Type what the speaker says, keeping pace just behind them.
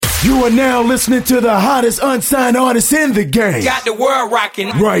You are now listening to the hottest unsigned artist in the game. Got the world rocking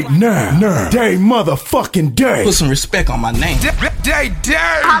right now. Day motherfucking day. Put some respect on my name. Day.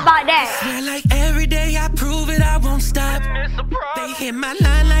 How about that? Swear like every day I prove it, I won't stop. They hit my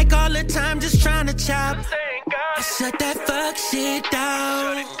line like all the time, just trying to chop. I shut that fuck shit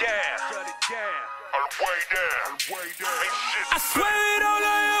down. I swear it all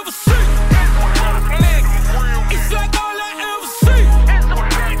I ever see. It's like all I ever see.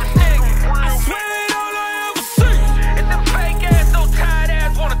 I swear it all I ever see. It's them fake ass, those tired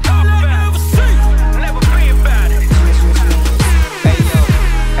ass wanna talk about it. Never be about it. Hey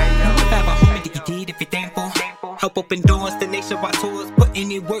yo, have a homie that you did if you're thankful. Help open doors, the nationwide tours. Put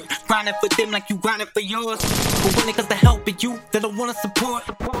in your work, grinding for them like you grinding for yours. But when it comes to helping you, they don't wanna support.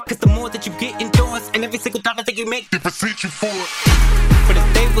 Cause the more that you get endorsed, and every single dollar that you make, they present you for it. But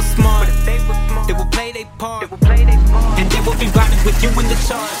if they were smart, they will play their part. And they will be riding with you in the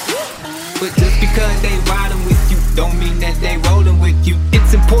charts. But just because they riding with you, don't mean that they rolling with you.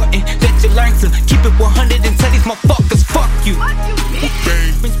 It's important that you learn to keep it 100 and tell these motherfuckers, fuck you.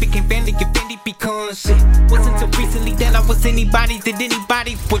 Friends became family, get family because shit. Wasn't until recently that I was anybody that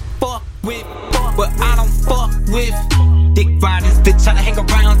anybody would fuck with. But I don't fuck with dick riders that try to hang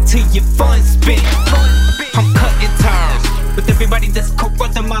around till your fun spent. I'm cutting ties with everybody that's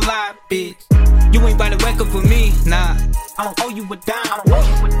corrupting my life, bitch. You ain't by the record for me, nah. I don't owe you a dime.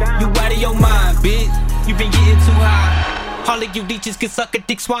 You out of your mind, bitch. You been getting too high. All of you leeches can suck a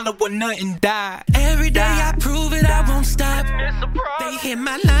dick, swallow a nut and die. Every day I prove it, I won't stop. They hit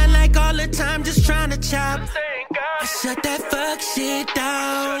my line like all the time, just trying to chop. I shut that fuck shit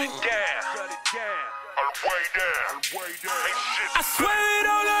down. I swear it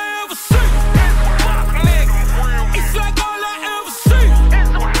all I ever see. It's like all I ever see.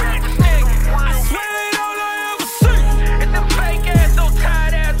 I swear it all I ever see. It's them fake ass, those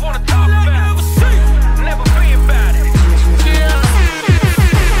tired ass wanna talk about it. Never be about it.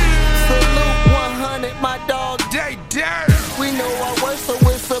 Salute 100, my dog. Day. We know our work, so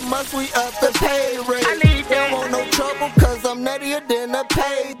it's a must. We up the pay rate. Don't want no trouble, cause I'm nuttier than a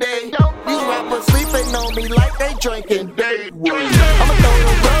payday. These rappers sleeping on me like they drinking day. I'ma throw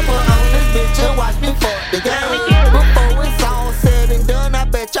the rubber on this bitch and watch me fuck the game. Before it's all said and done, I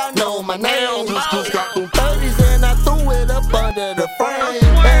bet y'all know my name. Just got them 30s and I threw it up under the frame.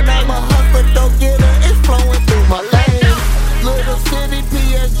 And I'm a hustler, go getter, it's flowing through my lane. Little city,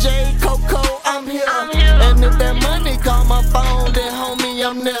 PSG, Coco, I'm here. And if that money call my phone, then homie,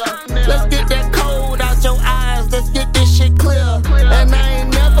 I'm there. Let's get that cold out your eyes, let's get this shit clear. And I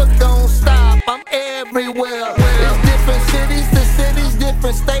ain't never gon' stop, I'm everywhere. It's different cities to cities,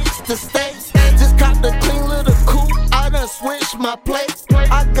 different states to states. Just cop the clean little coupe, I done switched my place.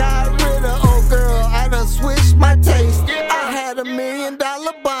 I got rid of old girl, I done switched my taste. I had $1 million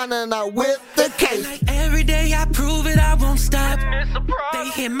bond and I whipped the case. Like every day I prove it, I won't stop. They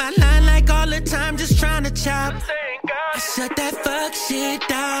hit my line like all the time, just trying to chop. I shut that fuck shit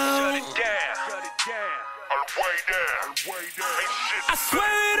down. I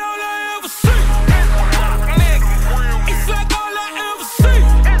swear it all I ever see. It's like all I ever see.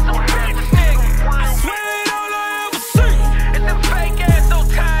 I swear it all I ever see. It's them fake ass, those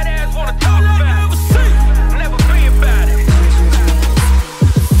tired ass wanna talk about it. Never be about it.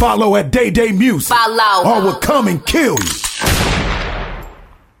 Follow at Day Music. Follow. Or we'll come and kill you.